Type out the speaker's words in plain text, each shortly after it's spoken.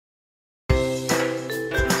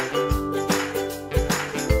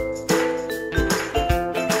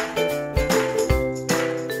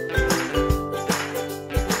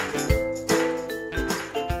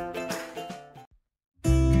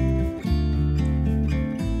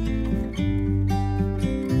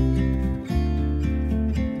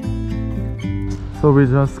So we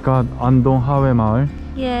just got Andong 마을.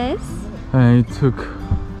 Yes. And it took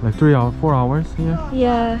like 4 hours here.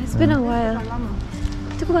 Yeah, it's been a while.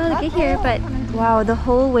 Took a while to get here, but wow, the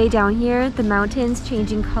whole way down here, the mountains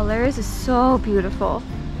changing colors is so beautiful.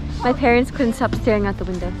 My parents couldn't stop staring out the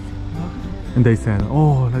windows. And they said,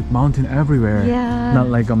 oh, like mountain everywhere. Yeah. Not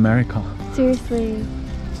like America. Seriously.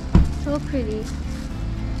 So pretty.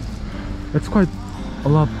 It's quite a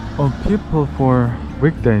lot of people for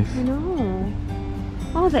weekdays. I know.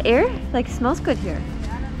 Oh, the air like smells good here.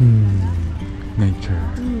 Nature.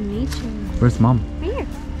 Nature. Where's mom? Right here.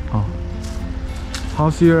 Oh.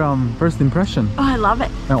 How's your first impression? Oh, I love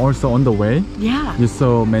it. And also on the way, Yeah. you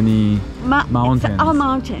saw many mountains. It's all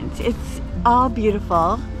mountains. It's all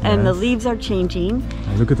beautiful, and the Yes. leaves are changing.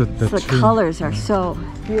 Look at the The tree. colors are so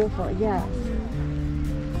beautiful. Yeah.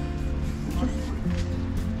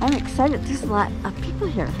 I'm excited. There's a lot of people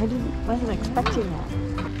here. Wasn't expecting that.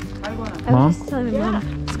 I Mom? was just telling my mom.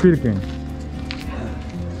 Squid game.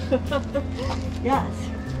 Yes.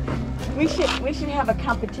 We should have a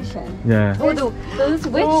competition. Yeah. Oh, those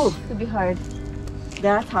which Oh. would be hard.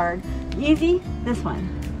 That's hard. Easy. This one.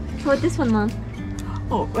 How about this one, Mom?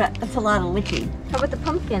 Oh, that's a lot of licking. How about the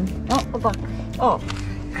pumpkin? Oh,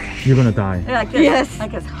 You're gonna die. like this. Yes.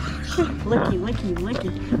 Like this. Licky, licky,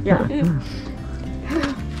 licky. Yeah.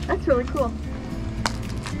 That's really cool.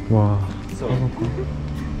 Wow.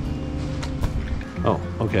 Oh,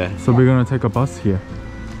 okay. So we're gonna take a bus here.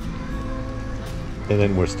 And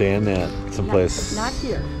then we're staying at someplace. Not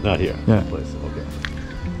here. Not here. Yeah. Someplace. Okay.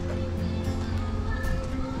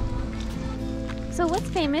 So what's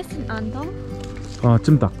famous in Andong?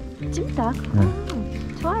 찜닭. 찜닭. 네.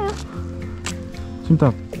 좋아요.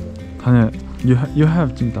 찜닭. 다녀. You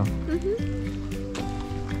have 찜닭.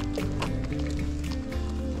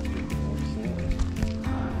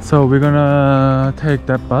 So we're gonna take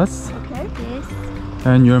that bus, Okay. Yes.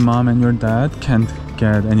 and your mom and your dad can't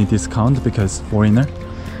get any discount because foreigner.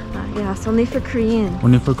 Yeah, it's only for Korean.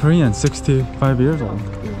 Only for Korean, 65 years old.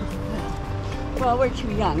 Well, we're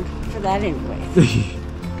too young for that anyway.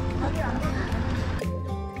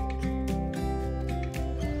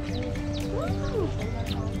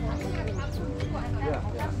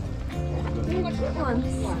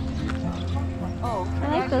 Oh,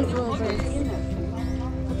 I like those little birds.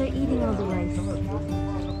 But they're eating all the rice.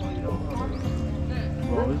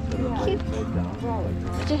 Cute.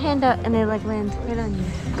 Put your hand out and they like land right on you.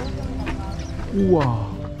 우와.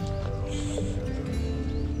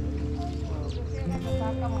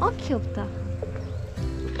 귀엽다.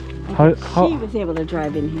 She was able to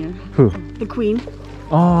drive in here. Who? The Queen.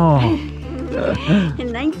 Oh,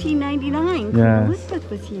 In 1999, Yes. Elizabeth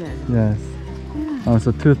was here. yes.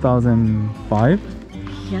 So 2005?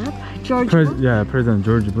 Yep. George Bush. Yeah, President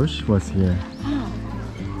George Bush was here.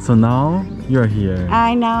 So now you're here.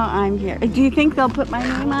 I know I'm here. Do you think they'll put my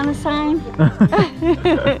name on a sign?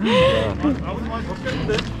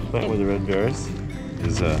 That with the red bears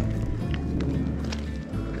is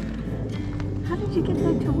How did you get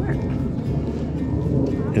that to work?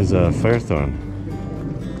 is a firethorn.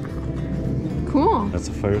 Cool. That's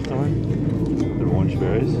a firethorn. They're orange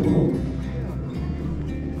berries.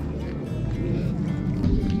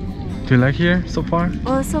 Do you like here so far?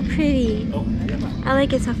 Oh, it's so pretty. I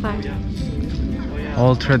like it so far.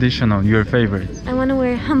 All traditional, your favorite. I want to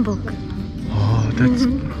wear hanbok. Oh,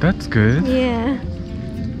 that's good. Yeah.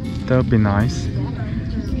 That would be nice.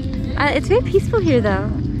 It's very peaceful here though.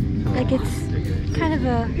 Like it's kind of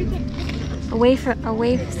away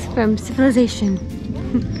from civilization.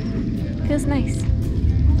 Feels nice.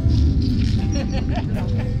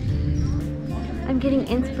 I'm getting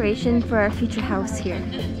inspiration for our future house here.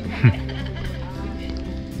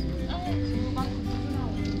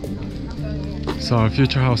 So our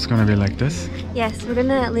future house is gonna be like this? Yes, we're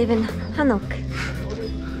gonna live in hanok.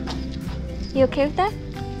 You okay with that?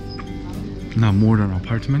 Not modern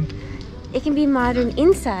apartment? It can be modern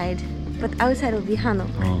inside, but outside will be hanok.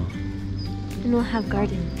 Oh, And we'll have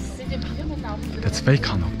gardens. that's fake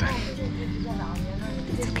hanok then.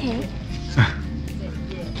 It's okay.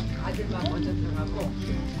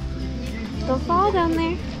 Don't fall down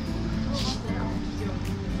there.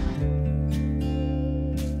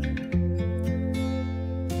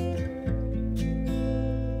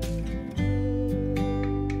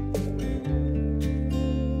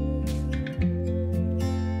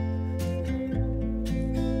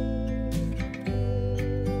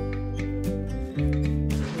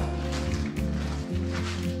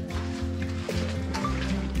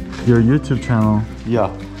 Your YouTube channel. Yeah.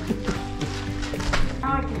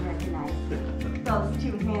 Now I can recognize those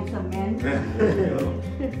two handsome men.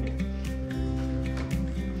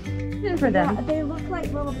 season for them. Yeah, they look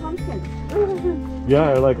like little pumpkins. Yeah,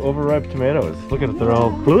 they're like overripe tomatoes. Look at it, they're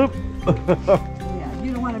all bloop. Yeah,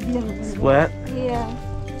 you don't want to be able to Splat. Yeah.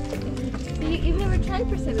 You've never tried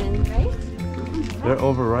persimmon, right? They're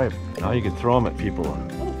overripe. Now you can throw them at people.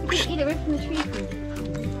 You can eat it right from the tree.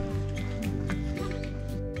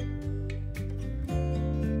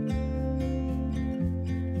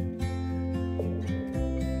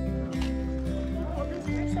 Hold this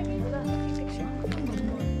for a second. Take a picture.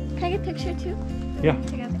 Can I get a picture too? Yeah.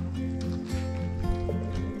 Together.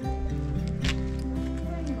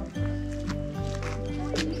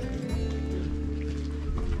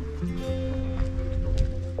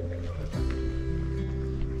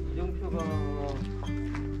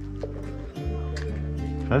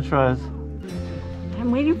 French fries.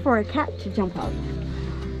 I'm waiting for a cat to jump out.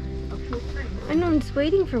 I know, I'm just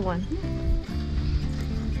waiting for one.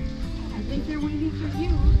 I think they're waiting for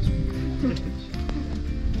you.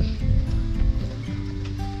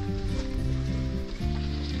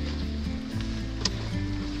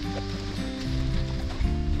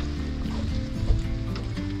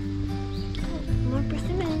 More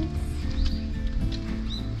persimmons.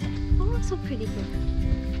 Oh, so pretty here.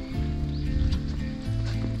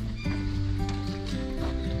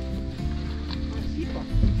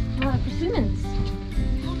 Wow, persimmons.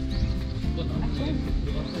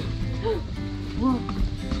 Whoa.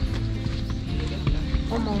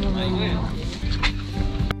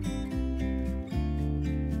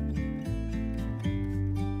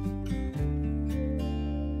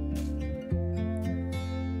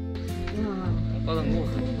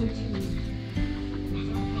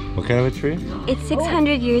 What kind of a tree? It's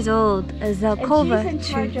 600 years old. A And Zelkova she's in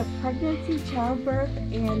charge tree. of pregnancy, childbirth,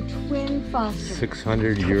 and twin foster.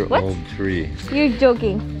 600-year-old tree. You're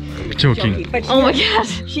joking. Joking. But she Oh my is.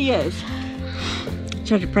 gosh. She is.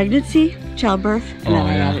 Charge of pregnancy, childbirth, and then Oh,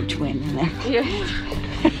 I yeah. added twin in there.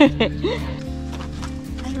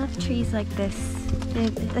 I love trees like this.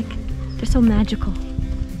 They're so magical.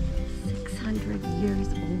 600 years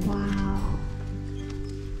old. Wow.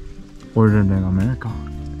 Older than America.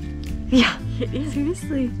 Yeah,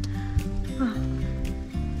 seriously. Oh.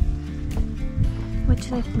 What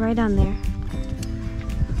should I write on there?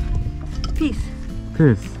 Peace.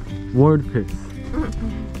 Peace. World peace.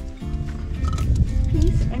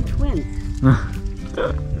 Peace and twins.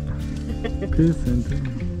 Peace and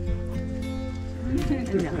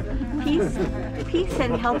Peace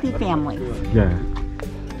and healthy families. yeah.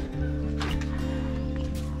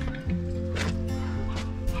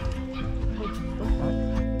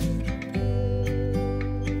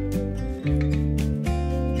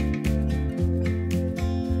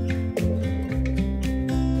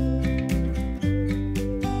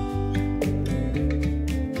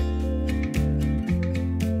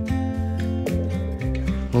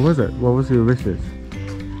 What was it? What was your wishes?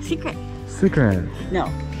 Secret. Secret. No.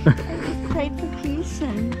 I just prayed for peace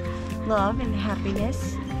and love and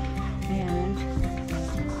happiness and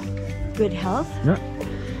good health Yeah,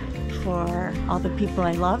 for all the people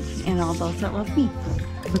I love and all those that love me.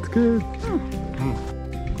 that's good.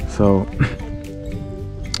 So,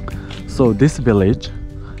 so this village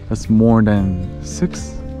is more than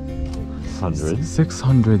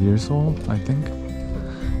 600 years old, I think,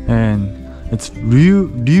 and it's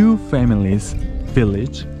Liu family's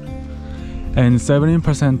village, and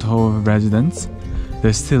 70% of residents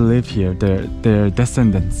they still live here. They're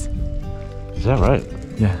descendants. Is that right?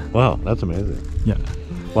 Yeah, Wow, that's amazing. yeah,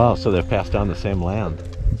 Wow, so they've passed down the same land.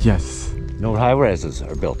 yes. No high-rises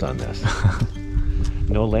are built on this.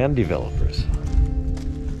 No land developers.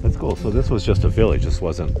 That's cool. So this was just a village. This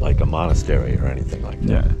wasn't like a monastery or anything like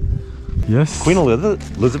that. Yeah. Yes. Queen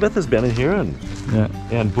Elizabeth has been in here, Yeah.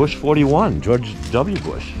 and Bush 41, George W.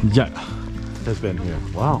 Bush, Yeah. has been here.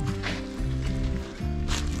 Wow.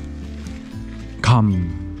 감.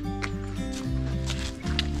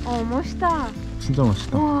 Oh, 멋있다. 진짜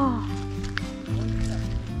멋있다.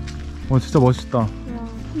 와, 진짜 멋있다. 야,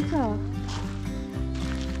 진짜.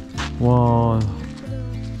 와.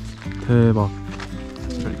 대박.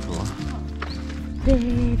 Pretty cool.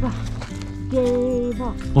 대박.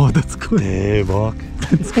 대박. Oh, that's good. 대박.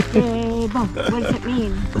 대박. What does it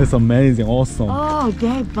mean? That's amazing. Awesome. Oh,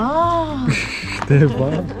 대박.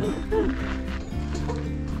 대박.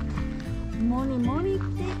 뭐니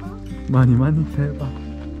대박. 많이 대박.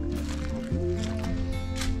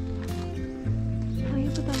 아,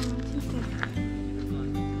 예쁘다. 진짜.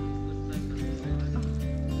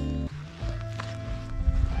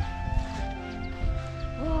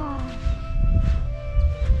 와.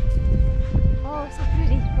 Oh, so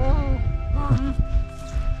pretty.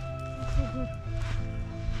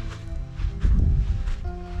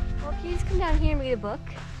 Oh, here and read a book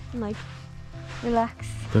and like relax.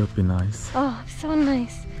 That would be nice. Oh, so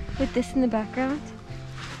nice with this in the background.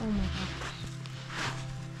 Oh my gosh.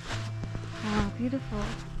 Wow, beautiful.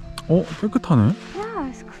 어, 깨끗하네. Yeah,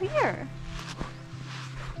 it's clear.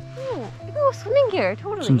 Oh, you can go swimming here,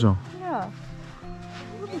 totally. 진짜. Yeah.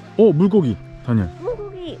 어, 물고기. 다니엘.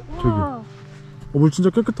 물고기. 저기. Wow. 어, 물 진짜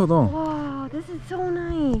깨끗하다. Wow, this is so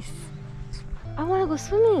nice. I want to go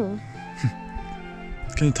swimming.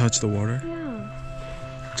 Can you touch the water? Yeah.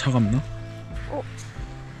 차갑나?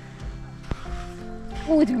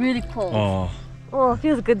 Oh, it's really cold. 어. Oh, it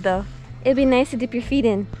feels good though. It'd be nice to dip your feet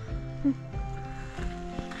in.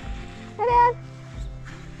 Hi, Dad.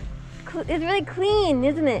 It's really clean,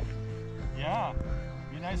 isn't it? Yeah.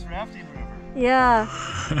 Be a nice rafting river. Yeah.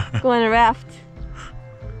 Go on a raft.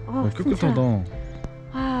 어, Oh, 깨끗하다. 진짜.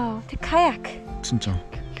 Wow, to kayak. 진짜.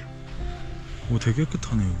 오, 되게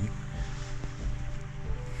깨끗하네 여기.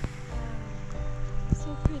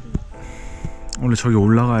 So pretty. 원래 저기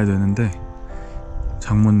올라가야 되는데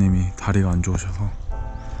장모님이 다리가 안 좋으셔서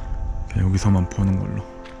그냥 여기서만 보는 걸로.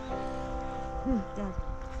 Dad.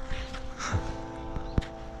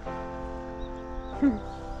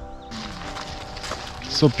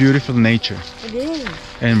 So beautiful nature It is.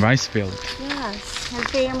 and rice field Yes. And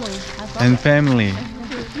family. I love and it. family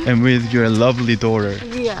and with your lovely daughter.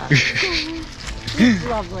 Yeah. It's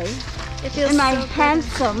lovely. It feels And my so good.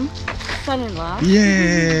 handsome son-in-law.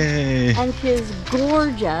 Yay! And his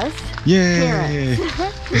gorgeous Yay!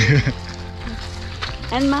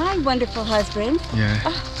 and my wonderful husband. Yeah.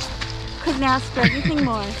 Couldn't ask for anything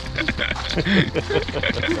more.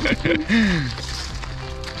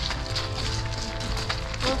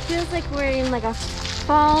 Well, it feels like we're in like a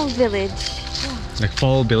fall village. Like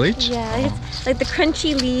fall village? Yeah, it's like the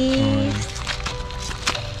crunchy leaves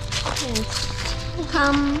and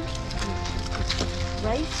plum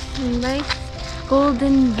Rice. and rice,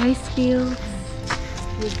 golden rice fields.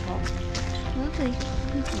 Beautiful. Lovely.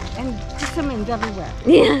 And persimmons everywhere.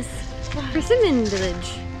 Yes, persimmon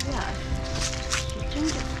village. Yeah.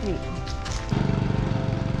 Ginger sweet.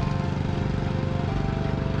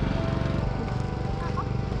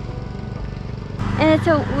 And it's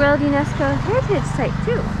a World UNESCO Heritage Site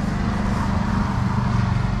too.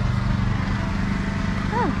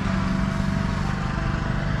 Oh.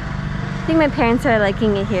 I think my parents are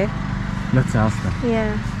liking it here. Let's ask them.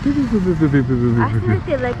 Yeah. I feel like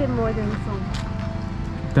they like it more than Seoul.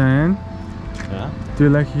 Dan, Yeah. do you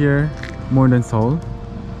like here more than Seoul?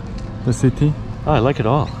 The city? Oh, I like it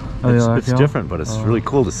all. Oh, you like It's it all? different, but it's Oh. really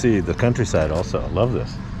cool to see the countryside also. I love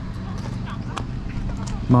this.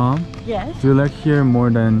 Mom, Yes. do you like here more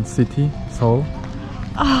than city, Seoul?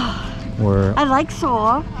 Or I like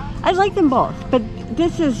Seoul. I like them both, but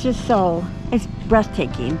this is just so, it's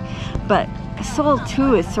breathtaking. But Seoul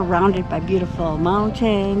too is surrounded by beautiful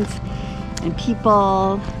mountains and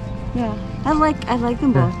people. Yeah, I like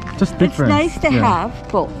them both. yeah, just different. It's nice to Yeah. have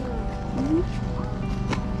both.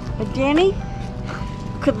 But Danny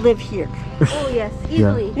could live here. Oh yes,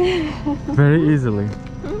 easily. Very easily.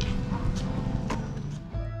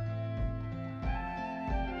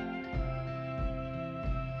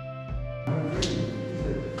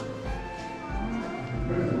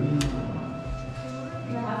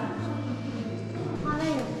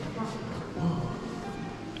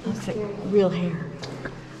 It's like real hair.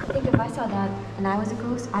 I think if I saw that and I was a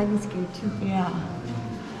ghost, I'd be scared too. Yeah.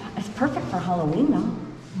 It's perfect for Halloween though.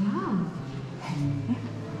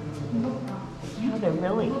 Yeah, they're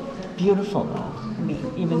really beautiful though. I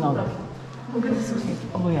mean, even though they're.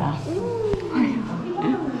 Oh yeah.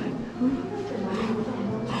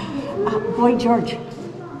 Boy George,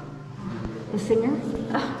 the singer,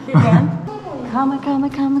 the band. Come,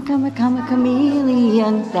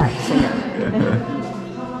 chameleon. That singer.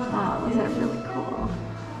 Wow, these are really cool.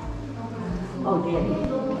 Oh, Danny.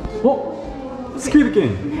 Oh, Squid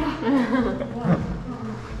Game.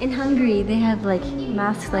 In Hungary, they have like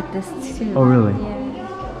masks like this too. Oh, really?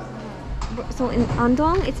 Yeah. So in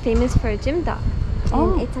Andong, it's famous for jimdak.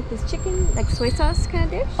 Oh. And it's like this chicken, like soy sauce kind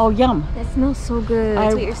of dish. Oh, yum. That smells so good.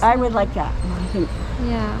 That's what you're I would like that. I think.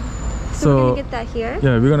 Yeah. So, So- we're gonna get that here.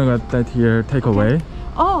 Yeah, we're gonna get that here, take away,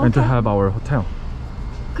 Oh, and to okay. have our hotel.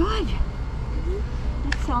 Good.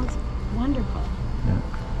 That sounds wonderful. Yeah.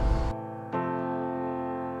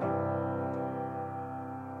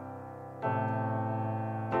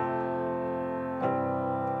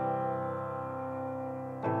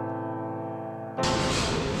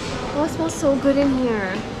 Oh, it smells so good in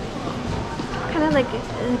here. Kind of like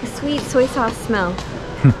a sweet soy sauce smell.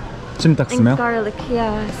 찜닭 And smell. garlic.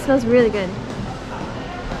 Yeah, it smells really good.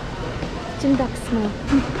 Jimdak smell.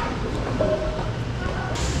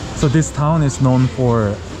 So this town is known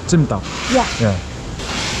for 찜닭. Yeah. Yeah.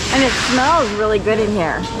 And it smells really good in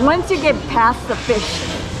here. Once you get past the fish,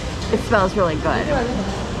 it smells really good.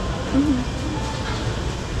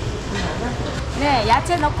 네,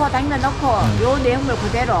 야채 넣고 당면 넣고 요 내용물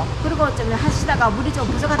그대로. 그리고 좀 하시다가 물이 좀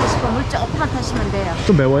부족하다 싶으면 물 조금만 타시면 돼요.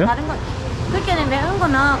 좀 매워요? 다른 거 그렇게는 매운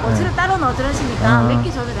거는 고추를 따로 넣어 들으시니까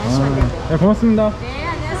맵기 조절하시면 돼요. 네, 고맙습니다. 네,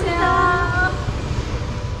 안녕하세요.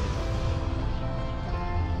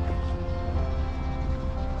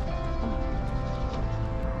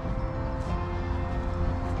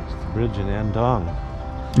 Bridge in Andong.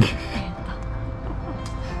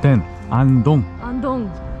 Then 안동. Andong.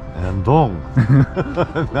 Andong.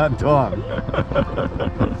 Not Dong.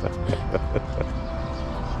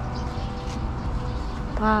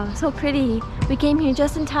 Wow, so pretty. We came here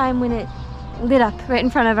just in time when it lit up right in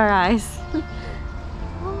front of our eyes.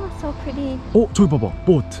 Oh, so pretty. 어, 저기 봐봐.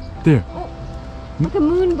 Boat. There. Like a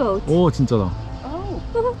moonboat. 오, 진짜다. Oh,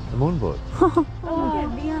 The moonboat. oh,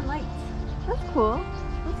 yeah, neon lights. That's cool.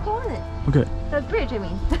 Let's go on it. Okay. The bridge, I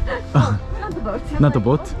mean. Oh, not the boat. Not the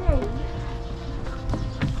boat. Okay.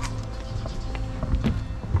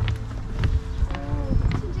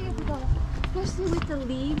 Especially with the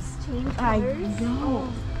leaves change I colors. know.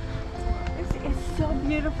 It's so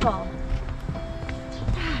beautiful.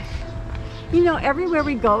 Gosh. You know, everywhere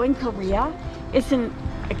we go in Korea, it's an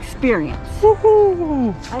experience.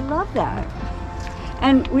 Woohoo! I love that.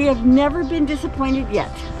 And we have never been disappointed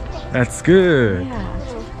yet. That's good. Yeah.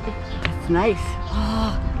 It's nice.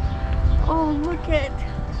 Oh, look at.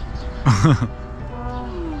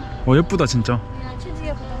 어, 예쁘다 진짜. Yeah, 진짜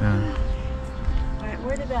예쁘다. Yeah. All right,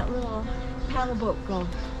 where did that little paddle boat go?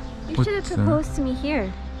 You should have proposed to me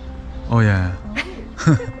here. Oh yeah.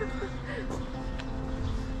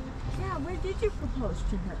 Yeah, where did you propose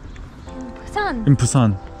to her? Busan. In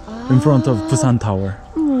Busan. In front of Busan Tower.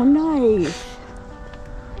 Oh, nice.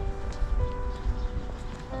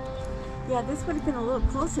 Yeah, this would have been a little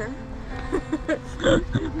closer.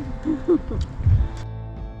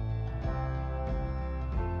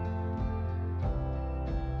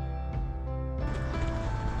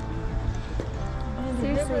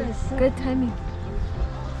 Seriously, good timing.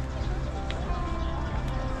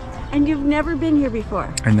 And you've never been here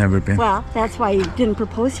before. I've never been. Well, that's why you didn't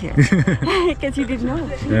propose here. Because you didn't know.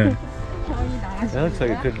 Yeah. That looks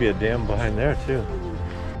like it could be a dam behind there too.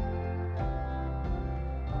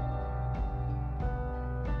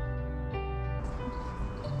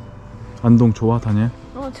 안동 좋아, 다니엘?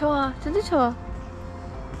 Oh, 좋아. 진짜 좋아.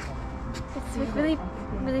 It's like really,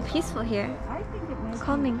 really peaceful here.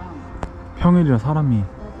 Calming. 평일이라 사람이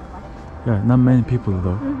Yeah, not many people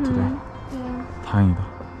though today. Yeah. 다행이다.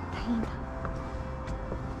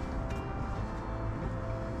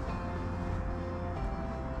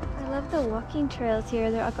 I love the walking trails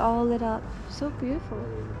here. They're like all lit up. So beautiful.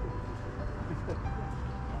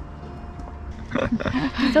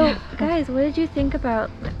 So, guys, what did you think about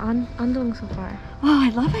Andong so far? Oh, I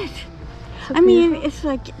love it. So I mean, beautiful. it's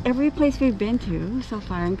like every place we've been to so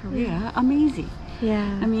far in Korea, amazing. Yeah.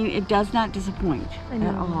 I mean, it does not disappoint I at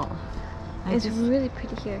know. all. It's really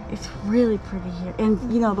pretty here. It's really pretty here. And,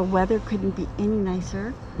 you know, the weather couldn't be any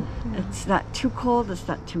nicer. It's not too cold, it's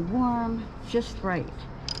not too warm, just right.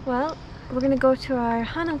 Well, we're gonna go to our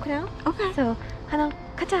Hanok now. Okay. So, Hanok,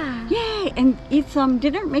 가자. Yay! And eat some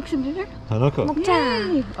dinner, make some dinner. Hanoko. 먹자.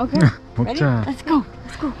 Yay! Okay. Ready? 먹자. Let's go.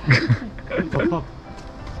 Let's go.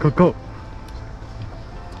 Go, go.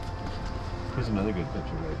 Here's another good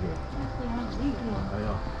picture right here. Oh,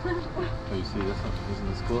 yeah. Oh, you see this one? Isn't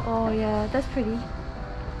this cool? Oh yeah, that's pretty.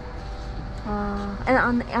 And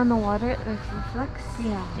on the water, it like reflects.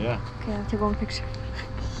 Yeah. Yeah. Okay, I'll take one picture.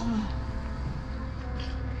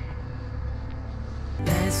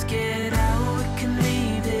 Let's get out, we can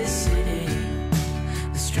leave this city.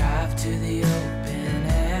 Let's drive to the open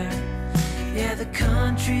air. Yeah, the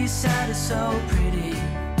countryside is so pretty.